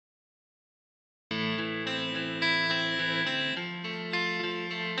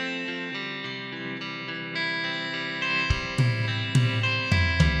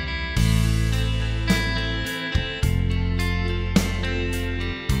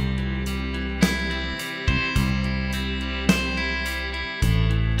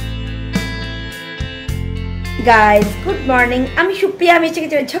Guys good morning. আমি সুপ্রিয়া, আমি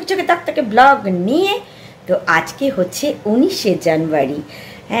ঝকঝকে তকতকে ব্লগ নিয়ে। তো আজকে হচ্ছে 19শে জানুয়ারি,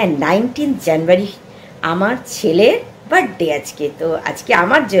 হ্যাঁ 19 জানুয়ারি আমার ছেলের বার্থডে আজকে। তো আজকে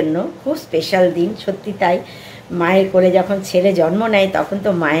আমার জন্য খুব স্পেশাল দিন, সত্যি তাই। মায়ের কোলে যখন ছেলে জন্ম নেয় তখন তো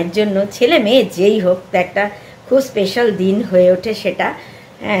মায়ের জন্য, ছেলে মেয়ে যেই হোক, তো একটা খুব স্পেশাল দিন হয়ে ওঠে সেটা।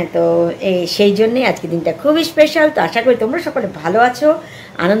 হ্যাঁ, তো সেই জন্যেই আজকে দিনটা খুবই স্পেশাল। তো আশা করি তোমরা সকলে ভালো আছো,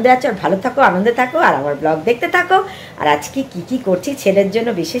 আনন্দে আছো, আর ভালো থাকো, আনন্দে থাকো, আর আমার ব্লগ দেখতে থাকো। আর আজকে কি করছি, ছেলের জন্য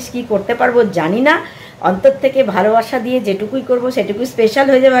বিশেষ কি করতে পারবো জানি না, অন্তর থেকে ভালোবাসা দিয়ে যেটুকুই করব সেটুকুই স্পেশাল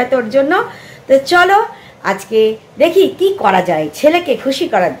হয়ে যাবে হয়তো ওর জন্য। তো চলো আজকে দেখি কি করা যায় ছেলেকে খুশি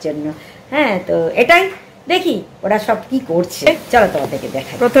করার জন্য। হ্যাঁ, তো এটাই দেখি ওরা সব কি করছে। চলো তোমাদেরকে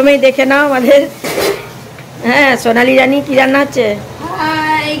দেখা, প্রথমেই দেখে নাও আমাদের হ্যাঁ সোনালি রানী কি রান্না হচ্ছে।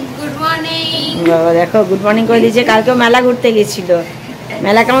 Good morning. বাবা দেখো গুড মর্নিং করে দিয়েছে। কালকেও মেলা ঘুরতে গেছিল।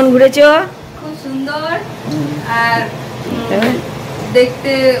 মেলা কেমন ঘুরেছো? খুব সুন্দর। আর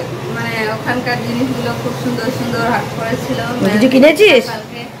দেখতে মানে ওখানকার জিনিসগুলো খুব সুন্দর সুন্দর হাট করেছিল। কিছু কিনেছিস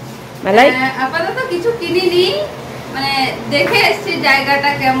মেলায়? আপাতত কিছু কিনিনি, মানে দেখে এসেছি জায়গাটা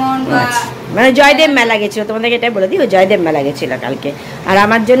কেমন। মানে জয়দেব মেলা গেছিল, তোমাদেরকে এটাই বলে দিই, ও জয়দেব মেলা গেছিল কালকে। আর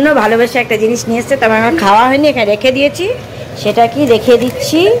আমার জন্য ভালোবেসে একটা জিনিস নিয়ে এসছে, তবে আমার খাওয়া হয়নি, এখানে রেখে দিয়েছি। সেটা কি রেখে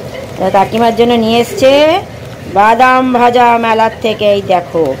দিচ্ছি, কাকিমার জন্য নিয়ে এসছে বাদাম ভাজা মেলার থেকে। এই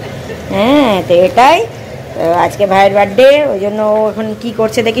দেখো, হ্যাঁ তো এটাই আজকে ভাইয়ের বার্থডে, ওই জন্য ও এখন কী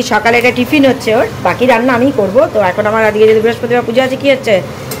করছে দেখি। সকালে এটা টিফিন হচ্ছে ওর, বাকি রান্না আমি করব। তো এখন আমার আজকে যদি বৃহস্পতিবার পুজো আছে, কী হচ্ছে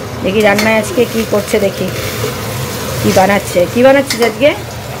দেখি রান্নায় আজকে কী করছে, দেখি কি বানাচ্ছে। কি বানাচ্ছিস আজকে?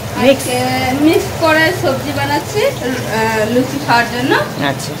 মিক্স করে সবজি বানাচ্ছি লুচি খাওয়ার জন্য।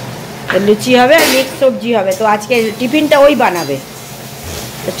 আচ্ছা, তো লুচি হবে আর মিক্স সবজি হবে। তো আজকে টিফিনটা ওই বানাবে।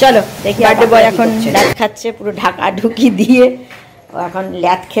 তো চলো দেখি। বার্থডে বয় এখন ল্যাদ খাচ্ছে, পুরো ঢাকা ঢুকি দিয়ে ও এখন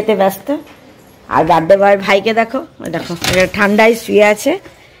ল্যাদ খেতে ব্যস্ত। আর বার্থডে বয়ের ভাইকে দেখো, দেখো ঠান্ডায় শুয়ে আছে।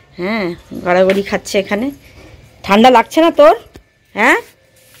 হ্যাঁ, গড়াগড়ি খাচ্ছে এখানে। ঠান্ডা লাগছে না তোর? হ্যাঁ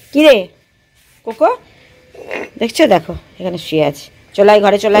কিরে কোকো, দেখছো দেখো এখানে শুয়ে আছে। চলাই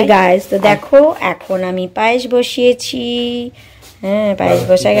ঘরে চলাই গাইস। তো দেখো এখন আমি পায়েস বসিয়েছি। হ্যাঁ পায়েস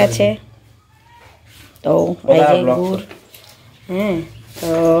বসে গেছে। তো এই যে গুড়, হ্যাঁ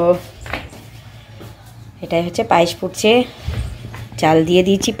তো এটাই হচ্ছে পায়েস ফুটছে। চাল দিয়ে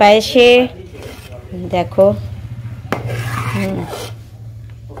দিয়েছি পায়েসে, দেখো।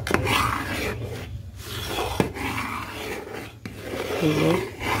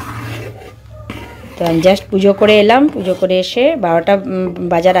 তো আমি জাস্ট পুজো করে এলাম, পুজো করে এসে 12টা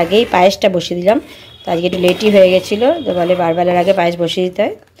বাজার আগেই পায়েসটা বসিয়ে দিলাম। তো আজকে একটু লেটই হয়ে গেছিলো, তো বলে বারবেলার আগে পায়েস বসিয়ে দিতে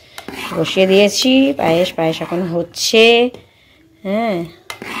হয়। বসিয়ে দিয়েছি পায়েস এখন হচ্ছে। হ্যাঁ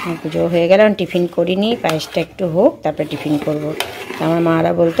পুজো হয়ে গেল, টিফিন করিনি, পায়েসটা একটু হোক তারপরে টিফিন করব। আমার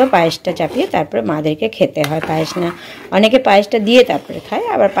মারা বলতো পায়েসটা চাপিয়ে তারপরে মাদেরকে খেতে হয়, পায়েস না অনেকে পায়েসটা দিয়ে তারপরে খায়,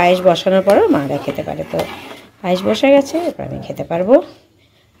 আবার পায়েস বসানোর পরেও মারা খেতে পারে। তো পায়েস বসে গেছে, এরপর আমি খেতে পারবো।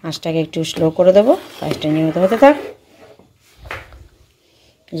 আঁচটাকে একটু স্লো করে দেবো, পায়েসটা নিয়মিত হতে থাক।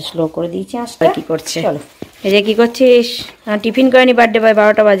 স্লো করে দিয়েছি আঁচটা। কী করছে চলো, এই যে কী করছিস? টিফিন করেনি, বার্থডে বয়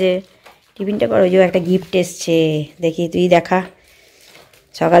 12টা বাজে। টিফিনটা করো, ওই যে একটা গিফট এসছে, দেখি তুই দেখা।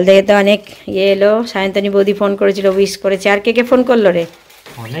 সকাল থেকে তো অনেক এলো, সায়ন্তনী বৌদি ফোন করেছিল, উইশ করেছে। আর কে কে ফোন করলো রে?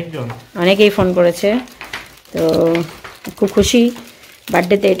 অনেকেই ফোন করেছে। তো খুব খুশি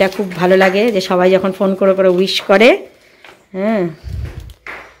বার্থডেতে, এটা খুব ভালো লাগে যে সবাই যখন ফোন করে করে উইশ করে। হ্যাঁ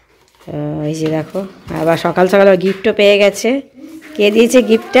তো এই যে দেখো, আবার সকাল সকাল গিফটও পেয়ে গেছে। কে দিয়েছে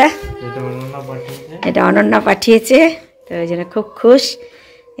গিফটটা? এটা অনন্যা পাঠিয়েছে। তো ওই জন্য খুব খুশ।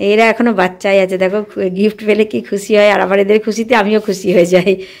 এরা এখনও বাচ্চাই আছে, দেখো গিফট পেলে কি খুশি হয়। আর আবার এদের খুশিতে আমিও খুশি হয়ে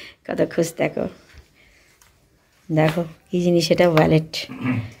যাই, কত খুশ। দেখো দেখো কি জিনিস এটা, ওয়ালেট।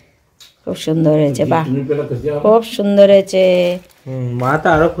 খুব সুন্দর হয়েছে, বাহ খুব সুন্দর হয়েছে। মা তো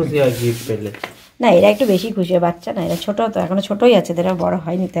আরো খুশি হয় গিফট পেলে। না এরা একটু বেশি খুশি হয়, বাচ্চা না, এরা ছোটো তো এখনো, ছোটোই আছে, এরা বড়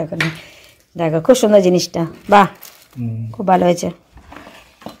হয়নি তো এখন। দেখো খুব সুন্দর জিনিসটা, বাহ খুব ভালো হয়েছে।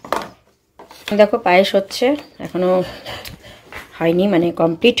 দেখো পায়েস হচ্ছে, এখনো হয়নি, মানে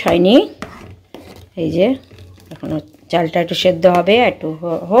কমপ্লিট হয়নি। এই যে এখনো চালটা একটু সেদ্ধ হবে, একটু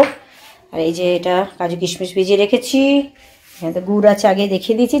হোক। আর এই যে এটা কাজু কিশমিশ ভিজিয়ে রেখেছি, এখানে তো গুড় আছে, আগে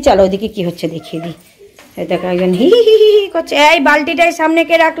দেখিয়ে দিয়েছি। চলো ওদিকে কি হচ্ছে দেখিয়ে দিই। এই দেখো একজন হি হি হি হি করছে। এই বালতিটাই সামনে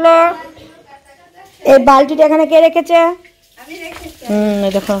কে রাখলো? এই বালতিটা এখানে কে রেখেছে?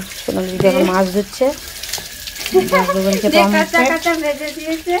 দেখো সোনালি দিদি এখন মাছ ধুচ্ছে।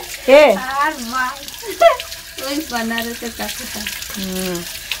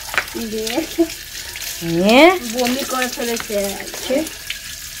 বমি করে ফেলেছে।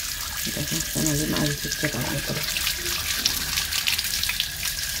 দেখো সোনালি মাছ ধুচ্ছে কেমন করে।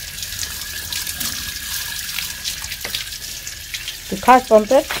 তুই খাস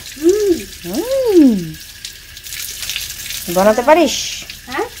পমফ্রেট? বানাতে পারিস?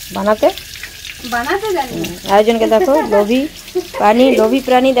 হ্যাঁ বানাতে বানাতে জানি। আয়োজনকে দেখো, লোভী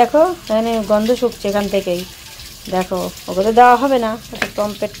প্রাণী দেখো, এখানে গন্ধ শুকছে এখান থেকেই। দেখো ওকে তো দেওয়া হবে না, ওটা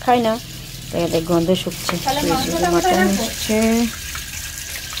পমফ্রেট খায় না, তাই দেখ গন্ধ শুকছে। মাটন হচ্ছে,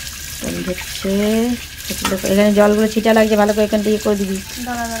 এখানে জলগুলো ছিটা লাগছে, ভালো করে এখান থেকে করে দিবি,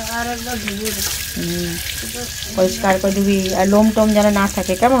 পরিষ্কার করে দিবি, আর লোম টোম যেন না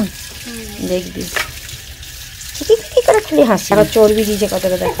থাকে, কেমন দেখবি। কি করে খালি হাসি, আবার চর্বি দিয়েছে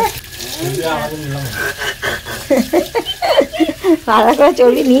কতটা দেখো, আলাদা করে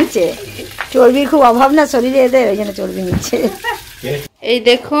চর্বি নিয়েছে, চর্বির খুব অভাব না শরীরে এদের, ওই জন্য চর্বি নিচ্ছে। এই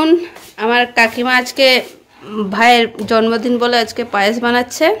দেখুন আমার কাকিমা আজকে ভাইয়ের জন্মদিন বলে আজকে পায়েস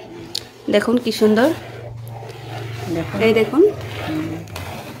বানাচ্ছে, দেখুন কি সুন্দর, এই দেখুন,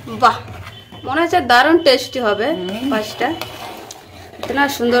 বাহ মনে হচ্ছে দারুণ টেস্টি হবে পায়েসটা, ইতনা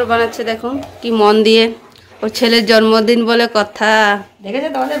সুন্দর বানাচ্ছে, দেখুন কি মন দিয়ে, ওর ছেলের জন্মদিন বলে কথা। দেখেছো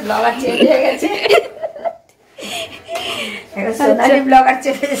তোমাদের ব্লগার চেঞ্জ হয়ে গেছে, সোনালি ব্লগার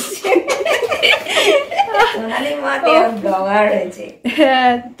চলে এসেছে, সোনালি মাতে ব্লগার হয়েছে।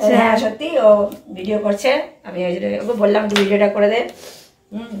 হ্যাঁ সত্যি ও ভিডিও করছে, আমি ওই জন্য ওকে বললাম তুই ভিডিওটা করে দে।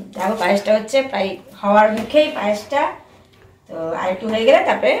 দেখো পায়েসটা হচ্ছে প্রায় হওয়ার মুখেই পায়েসটা, তো আরেকটু হয়ে গেলে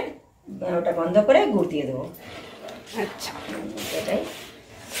তারপরে ওটা বন্ধ করে গুড় দিয়ে দেবো। আচ্ছা এটাই।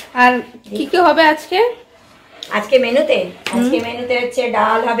 আর কি কি হবে আজকে? আজকে মেনুতে হচ্ছে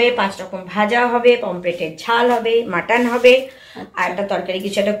ডাল হবে, 5 রকম ভাজা হবে, পমফ্রেটের ঝাল হবে, মাটন হবে, আর একটা তরকারি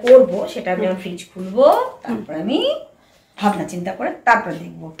কিছু একটা করবো, সেটা আমি যখন ফ্রিজ খুলবো তারপর আমি ভাবনা চিন্তা করে তারপর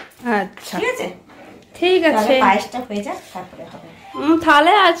দেখবো। আচ্ছা ঠিক আছে, ঠিক আছে, পায়েসটা হয়ে যাক তারপরে হবে।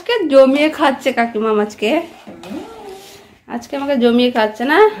 তাহলে আজকে জমিয়ে খাচ্ছে কাকিমা, আজকে আমাকে জমিয়ে খাচ্ছে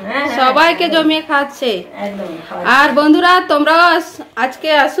না, সবাইকে জমিয়ে খাচ্ছে। আর বন্ধুরা তোমরাও আজকে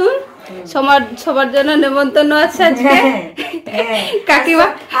আসুন, সবার জন্য নেমন্তন্ন আছে আজকে। কাকিমা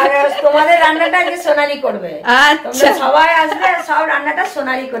আর তোমাদের রান্নাটা আজকে সোনালি করবে। আচ্ছা সবাই আসবে, সব রান্নাটা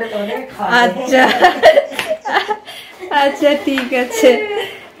সোনালি করে তোমাদের খাওয়াবে। আচ্ছা আচ্ছা ঠিক আছে।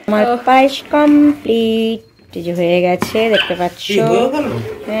 আমার পায়েস কমপ্লিট যে হয়ে গেছে, দেখতে পাচ্ছ।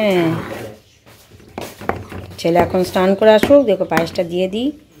 হ্যাঁ ছেলে এখন স্নান করে আসুক, দেখো পায়েসটা দিয়ে দিই,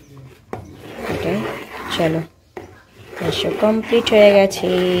 ওটাই। চলো পায়েস কমপ্লিট হয়ে গেছে।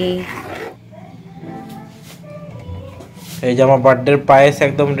 এই যে আমার বার্থডের পায়েস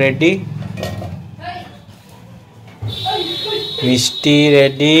একদম রেডি, মিষ্টি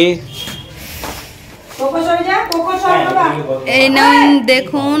রেডি। এই নাম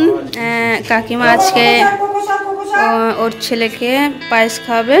দেখুন, কাকিমা আজকে ওর ছেলেকে পায়েস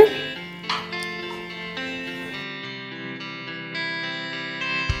খাওয়াবে।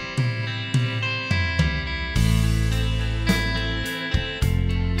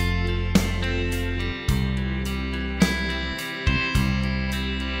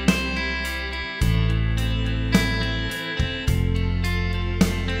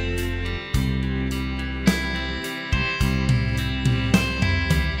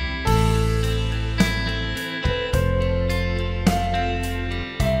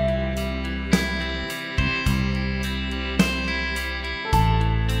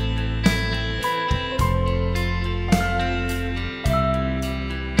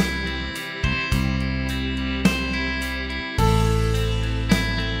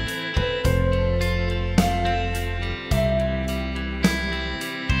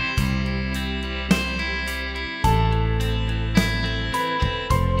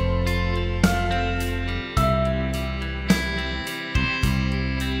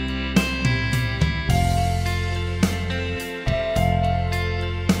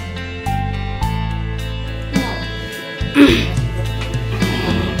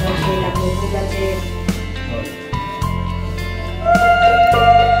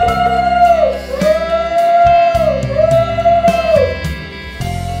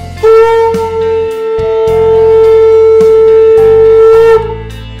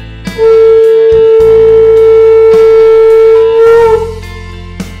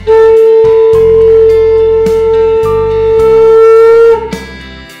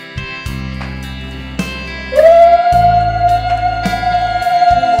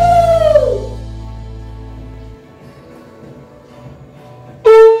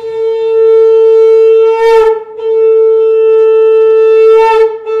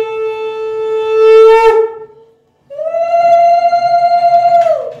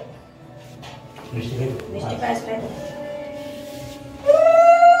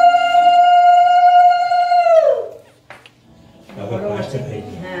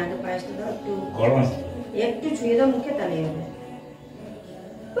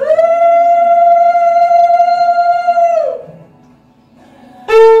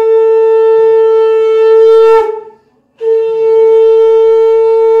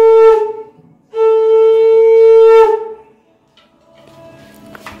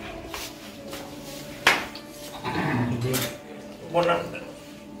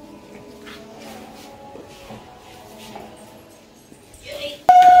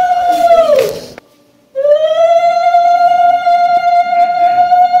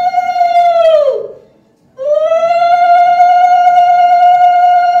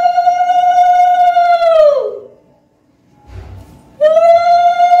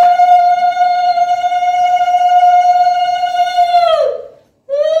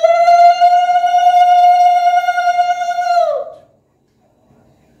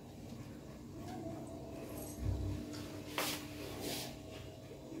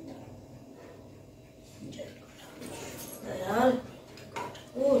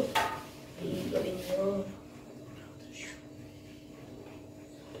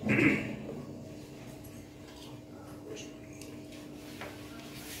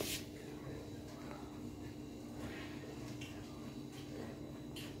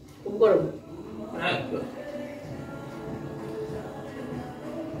 গরম।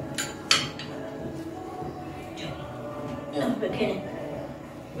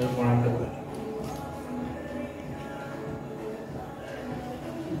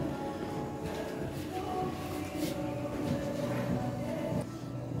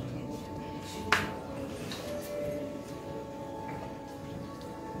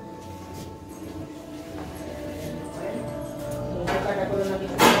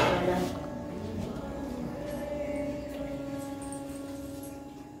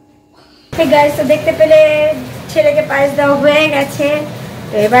 গাইস, তো দেখতে পেলে ছেলেকে পায়েস দেওয়া হয়ে গেছে।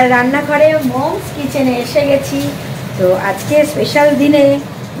 তো এবার রান্নাঘরে মমস কিচেনে এসে গেছি। তো আজকে স্পেশাল দিনে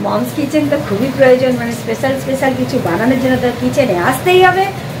মমস কিচেন তো খুবই প্রয়োজন, মানে স্পেশাল কিছু বানানোর জন্য তো কিচেনে আসতেই হবে।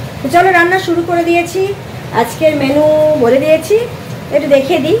 তো চলো রান্না শুরু করে দিয়েছি। আজকের মেনু বলে দিয়েছি, একটু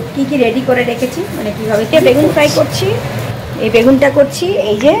দেখিয়ে দিই কী কী রেডি করে রেখেছি, মানে কীভাবে। বেগুন ফ্রাই করছি, এই বেগুনটা করছি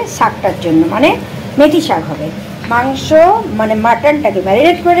এই যে শাকটার জন্য, মানে মেথি শাক হবে। মাংস মানে মাটনটাকে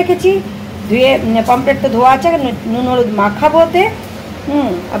ম্যারিনেট করে রেখেছি, ধুয়ে পমপ্লেট তো ধোয়া আছে, নুন হলুদ মাখাবো ওতে।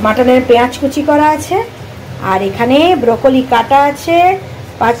 আর মাটনের পেঁয়াজ কুচি করা আছে, আর এখানে ব্রোকলি কাটা আছে,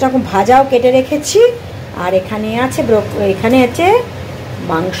 5 রকম ভাজাও কেটে রেখেছি। আর এখানে আছে এখানে আছে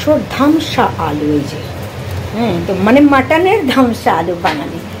মাংসর ধামসা আলু, এই যে তো মানে মাটনের ধামসা আলু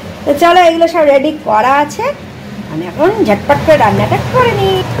বানানি। তো চলো এগুলো সব রেডি করা আছে, আমি এখন ঝটপট করে রান্নাটা করে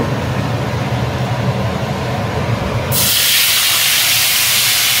নিই।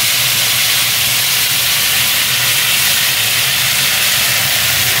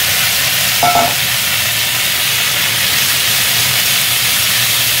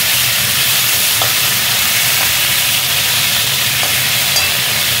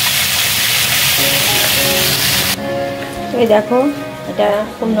 এই দেখো, এটা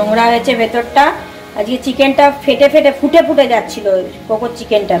খুব নোংরা হয়েছে ভেতরটা। আজকে চিকেনটা ফুটে যাচ্ছিল, কোকোর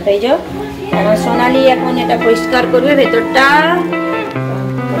চিকেনটা। তো এই যে এখন সোনালি এখন এটা পরিষ্কার করবে, ভেতরটা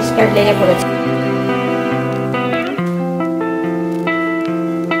পরিষ্কার লেগে পড়েছে।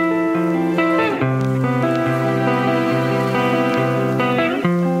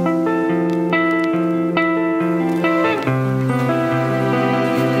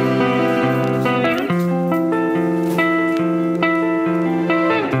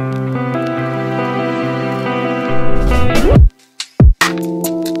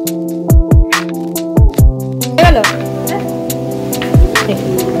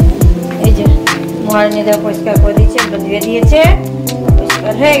 এই যে মহারানী দেওয়া পরিষ্কার করে দিয়েছে, এগুলো ধুয়ে দিয়েছে,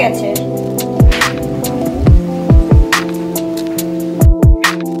 পরিষ্কার হয়ে গেছে।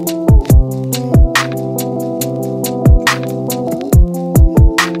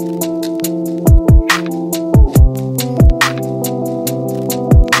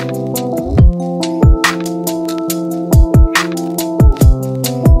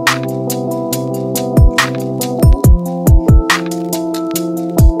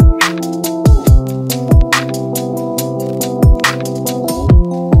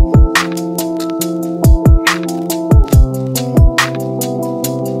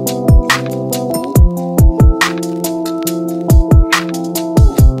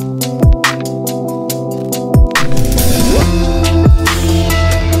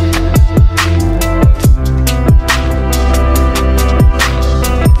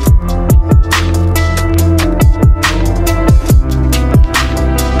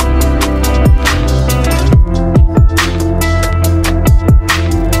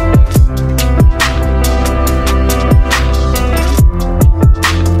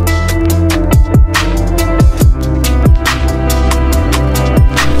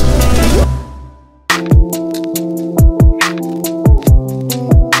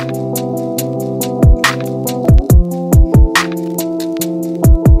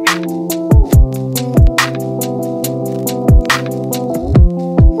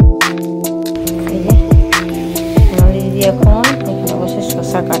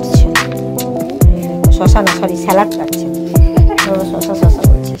 স্যালাড কাটছেন, শশা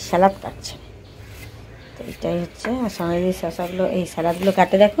বলছি, স্যালাড কাটছেন। তো এটাই হচ্ছে সোনালি শশাগুলো, এই স্যালাডগুলো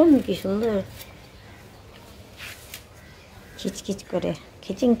কাটে দেখুন কি সুন্দর, খিচখিচ করে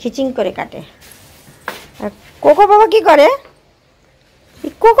খিচিং করে কাটে। আর কোকো বাবা কি করে?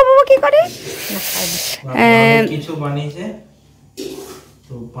 কিছু বানিয়েছে।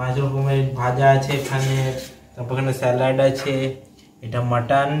 তো 5 রকমের ভাজা আছে এখানে, তারপর এখানে স্যালাড আছে, এটা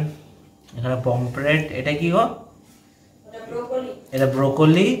মাটন, এখানে পমফ্রেট, এটা কি গো? এটা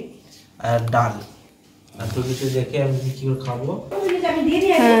ব্রোকলি আর ডাল। আর তো কিছু দেখে আমি কি করে খাবো।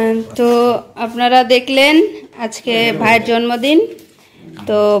 তো আপনারা দেখলেন আজকে ভাইয়ের জন্মদিন।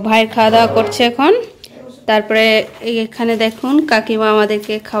 তো ভাই খাওয়া দাওয়া করছে এখন। তারপরে এখানে দেখুন কাকিমা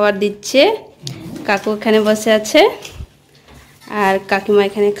আমাদেরকে খাবার দিচ্ছে। কাকু এখানে বসে আছে আর কাকিমা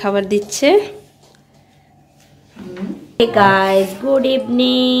এখানে খাবার দিচ্ছে। Guys good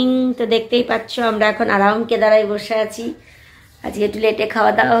evening. তো দেখতেই পাচ্ছ আমরা এখন আরাম কেদারায় বসে আছি। আজকে একটু লেটে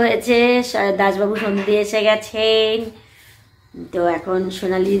খাওয়া দাওয়া হয়েছে। দাসবাবু সন্ধ্যে দিয়ে এসে গেছেন। তো এখন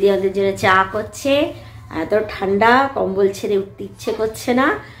সোনালি দিদি আমাদের জন্য চা করছে। এত ঠান্ডা, কম্বল ছেড়ে উঠতে ইচ্ছে করছে না।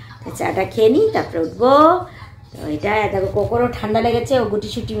 তো চাটা খেয়ে নিই, তারপরে উঠবো। তো এটা দেখো কোকরও ঠান্ডা লেগেছে, ও গুটি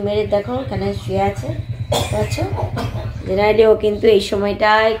সুটি মেরে দেখো এখানে শুয়ে আছে, বুঝছো? জেনারেলি ও কিন্তু এই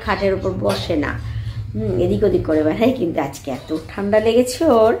সময়টায় খাটের উপর বসে না, এদিক ওদিক করে বেড়ায়। কিন্তু আজকে এত ঠান্ডা লেগেছে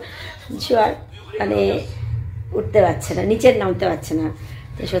ওর, আর মানে উঠতে পারছে না, নিচে নামতে পারছে না।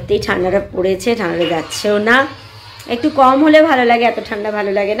 তো সত্যিই ঠান্ডাটা পড়েছে, ঠান্ডাটা যাচ্ছেও না। একটু কম হলে ভালো লাগে, এত ঠান্ডা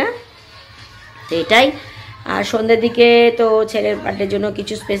ভালো লাগে না। তো এটাই। আর সন্ধ্যের দিকে তো ছেলের বার্থডের জন্য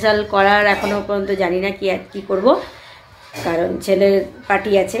কিছু স্পেশাল করার এখনও পর্যন্ত জানি না কি করব, কারণ ছেলের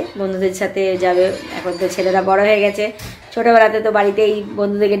পার্টি আছে, বন্ধুদের সাথে যাবে। এখন তো ছেলেরা বড় হয়ে গেছে, ছোটোবেলাতে তো বাড়িতেই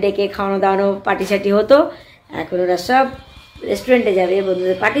বন্ধুদেরকে ডেকে খাওয়ানো দাওয়ানো পার্টি সার্টি হতো। এখন ওরা সব রেস্টুরেন্টে যাবে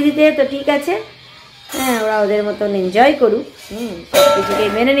বন্ধুদের পার্টি দিতে। তো ঠিক আছে, হ্যাঁ, ওরা ওদের মতন এনজয় করুক, সব কিছুকে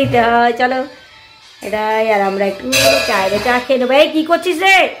মেনে নিতে হয়। চলো এটাই। আর আমরা একটু চা খেয়ে নেবো। এই কী করছিস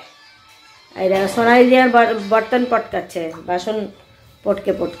রে? এই দেখো সোনালি দিদি আমার বর্তন পটকাচ্ছে, বাসন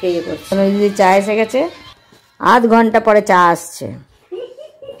পটকে ইয়ে করছে। সোনালি দিদি চা এসে গেছে, আধ ঘন্টা পরে চা আসছে।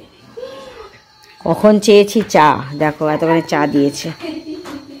 কখন চেয়েছি চা, দেখো এতখানি চা দিয়েছে।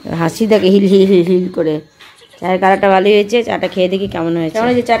 হাসি দেখে হিল হিল হিল হিল করে। চায়ের কালারটা ভালোই হয়েছে, চাটা খেয়ে দেখি কেমন হয়েছে। কেমন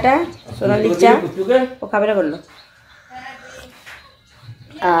হয়েছে চাটা? সোনালির চা ও খাবে না বললো।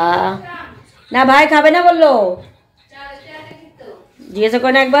 না ভাই খাবে না বললো, জিজ্ঞাসা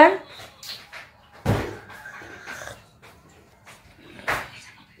করে না একবার।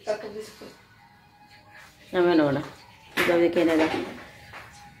 নামে নেবো না, কিনে দেখো।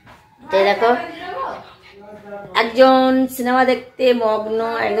 দেখো একজন সিনেমা দেখতে মগ্ন,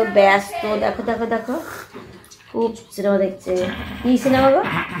 একদম ব্যস্ত। দেখো দেখো দেখো, খুব সিনেমা দেখছে। কি সিনেমা গো?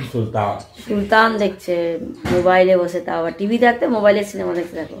 সুলতান দেখছে মোবাইলে বসে, তাও আবার টিভি থাকতে মোবাইলে সিনেমা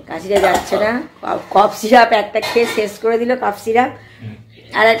দেখতে। দেখো কাশিটা যাচ্ছে না, কফ সিরাপ একটা খেয়ে শেষ করে দিল কফ সিরাপ,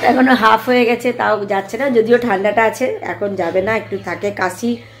 আর একটা এখনো হাফ হয়ে গেছে, তাও যাচ্ছে না। যদিও ঠান্ডাটা আছে, এখন যাবে না, একটু থাকে।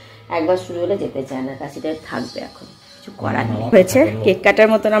 কাশি একবার শুরু হলে যেতে চায় না, কাশিটা থাকবে, এখন কিছু করার নেই। হয়েছে কেক কাটার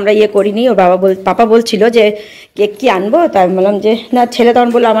মতন আমরা করিনি। ওর পাপা বলছিল যে কেক কি আনবো, তো আমি বললাম যে না। ছেলে তখন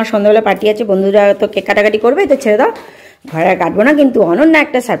বললো আমার সন্ধ্যাবেলা পার্টি আছে, বন্ধুরা তো কেক কাটাকাটি করবে, তো ছেড়ে দাও, ঘরে আর কাটবো না। কিন্তু অনন্য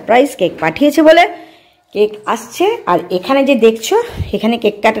একটা সারপ্রাইজ কেক পাঠিয়েছে বলে কেক আসছে। আর এখানে যে দেখছো, এখানে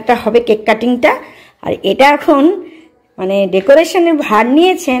কেক কাটাটা হবে, কেক কাটিংটা। আর এটা এখন মানে ডেকোরেশনের ভার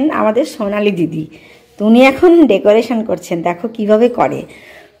নিয়েছেন আমাদের সোনালি দিদি। তো উনি এখন ডেকোরেশন করছেন, দেখো কিভাবে করে,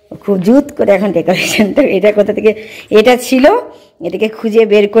 খুব জুত করে এখন ডেকোরেশনটা। এটা কোথা থেকে এটা ছিল, এটাকে খুঁজে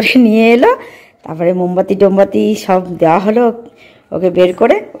বের করে নিয়ে এলো, তারপরে মোমবাতি টোমবাতি সব দেওয়া হলো ওকে বের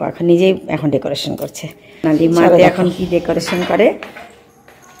করে। ও এখন নিজেই এখন ডেকোরেশন করছে। নাদি মাতে এখন কি ডেকোরেশন করে,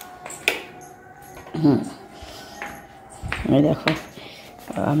 দেখো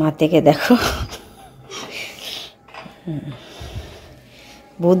আমার থেকে দেখো।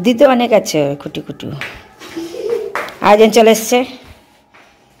 বুদ্ধি তো অনেক আছে, খুঁটি খুঁটু। আয়োজন চলে এসছে।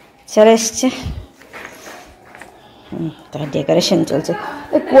 তার ডেকোরেশন চলছে।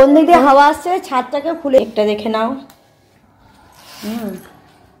 কোন দিক দিয়ে হাওয়া আসছে, ছাদটাকে খুলে একটা দেখে নাও।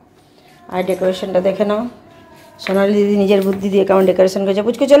 আর ডেকোরেশনটা দেখে নাও। সোনালি দিদি নিজের বুদ্ধি দিয়ে কেমন ডেকোরেশন করেছে।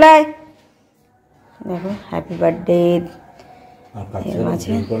 পুচকু চলে আয়, দেখো হ্যাপি বার্থডে আছে।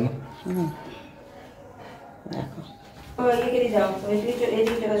 দেখো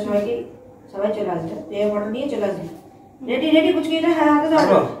সবাই চলে আসবে, ফটো নিয়ে চলে আসবে। রেডি রেডি পুচকু, এটা হ্যাঁ হাতে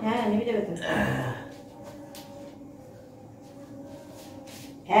দাও। হ্যাঁ নেমে যাবে তো।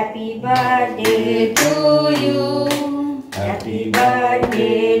 Happy birthday to you, happy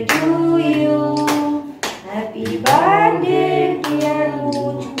birthday to you, happy birthday dear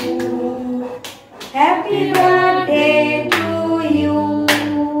পুচকু, হ্যাপি বার্থডে টু ইউ।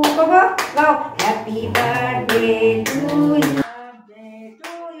 বাবা গাও happy birthday to you, birthday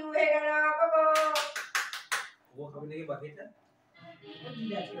to you. হয়ে গেল বাবা। वो खाने के बाकी था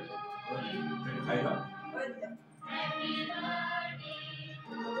खाएगा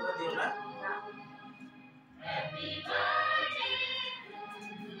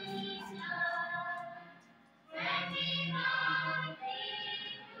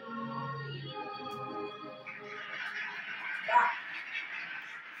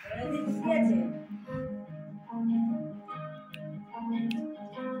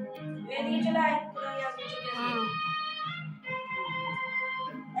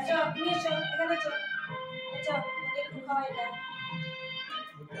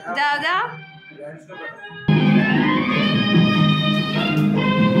যাও যাও।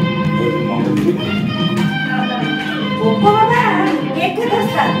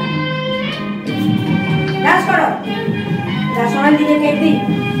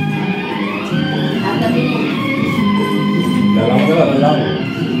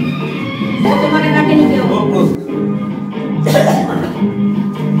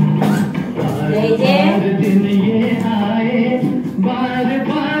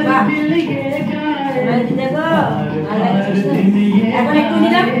 এখন একটু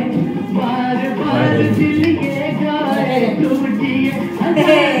নিলাম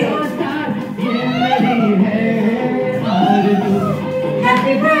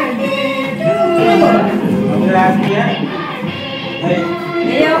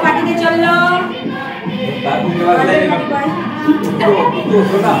পাটিতে চললো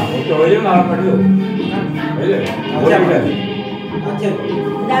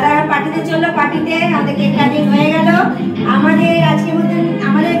দাদা পার্টিতে চললো, পার্টিতে আমাদের কেক কাটিং হয়ে গেল। আমাদের আজকের মতন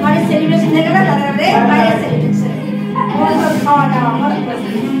আমাদের ঘরে সেলিব্রেশন হয়ে গেল, দাদাদের বাইরে সেলিব্রেশন। খাওয়া দাওয়া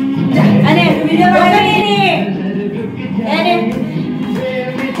আরে ভিডিও বানাবি নি আরে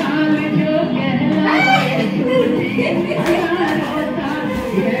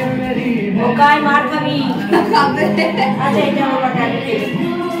ওকাই মার খাবি। আচ্ছা এটা আমার কাটতে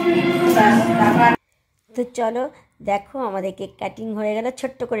তো চলো দেখো আমাদের কেক কাটিং হয়ে গেল।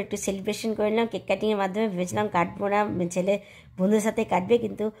 ছোট্ট করে একটু সেলিব্রেশন করে নিলাম কেক কাটিংয়ের মাধ্যমে। ভেবেছিলাম কাটবো না, ছেলে বন্ধুদের সাথে কাটবে,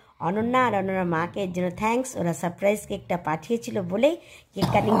 কিন্তু অনন্যা আর অনন্যার মাকে এর জন্য থ্যাঙ্কস, ওরা সারপ্রাইজ কেকটা পাঠিয়েছিল বলেই কেক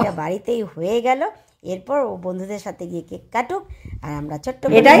কাটিংটা বাড়িতেই হয়ে গেল। এরপর ও বন্ধুদের সাথে গিয়ে কেক কাটুক আর আমরা ছোট্ট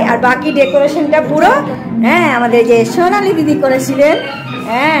এটাই। আর বাকি ডেকোরেশনটা পুরো আমাদের যে সোনালি দিদি করেছিলেন।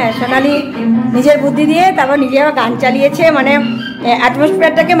 সোনালি নিজের বুদ্ধি দিয়ে তারপর নিজে আবার গান চালিয়েছে, মানে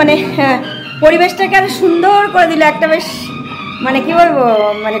অ্যাটমসফিয়ারটাকে মানে পরিবেশটাকে আরো সুন্দর করে দিল, একটা বেশ মানে কি বলবো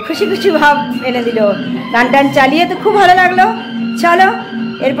মানে খুশি খুশি ভাব এনে দিল গান টান চালিয়ে। তো খুব ভালো লাগলো। চলো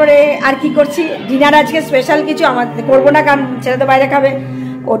এরপরে আর কি করছি, ডিনার আজকে স্পেশাল কিছু আমাদের করবো না, কারণ ছেলে তো বাইরে খাবে,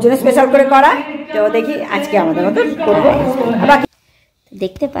 ওর জন্য স্পেশাল করে করা। তো দেখি আজকে আমাদের মতো করবো। বাকি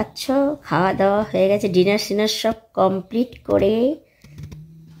দেখতে পাচ্ছ খাওয়া দাওয়া হয়ে গেছে, ডিনার সিনার সব কমপ্লিট করে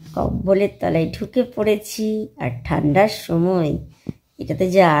কম্বলের তলায় ঢুকে পড়েছি। আর ঠান্ডার সময় এটাতে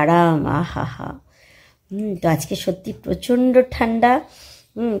যে আরাম, আহা হা। তো আজকে সত্যি প্রচণ্ড ঠান্ডা।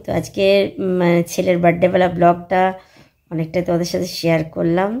 তো আজকে ছেলের বার্থডেবেলা ব্লগটা অনেকটা তোমাদের সাথে শেয়ার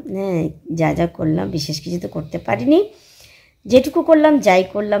করলাম। যা যা করলাম, বিশেষ কিছু তো করতে পারিনি, যেটুকু করলাম যাই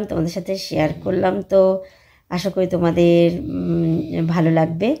করলাম তোমাদের সাথে শেয়ার করলাম। তো আশা করি তোমাদের ভালো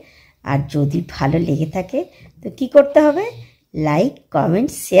লাগবে। আর যদি ভালো লেগে থাকে তো কি করতে হবে, লাইক কমেন্ট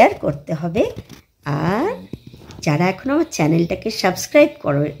শেয়ার করতে হবে। আর যারা এখনও আমার চ্যানেলটাকে সাবস্ক্রাইব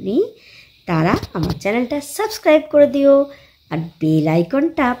করেনি তারা আমার চ্যানেলটা সাবস্ক্রাইব করে দিও, আর বেল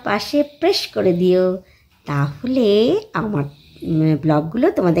আইকনটা পাশে প্রেস করে দিও, তাহলে আমার ব্লগগুলো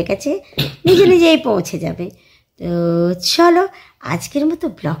তোমাদের কাছে নিজে নিজেই পৌঁছে যাবে। তো চলো আজকের মতো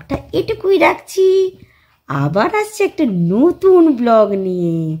ব্লগটা এটুকুই রাখছি, আবার আসছে একটা নতুন ব্লগ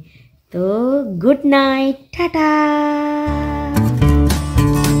নিয়ে। তো গুড নাইট, টাটা।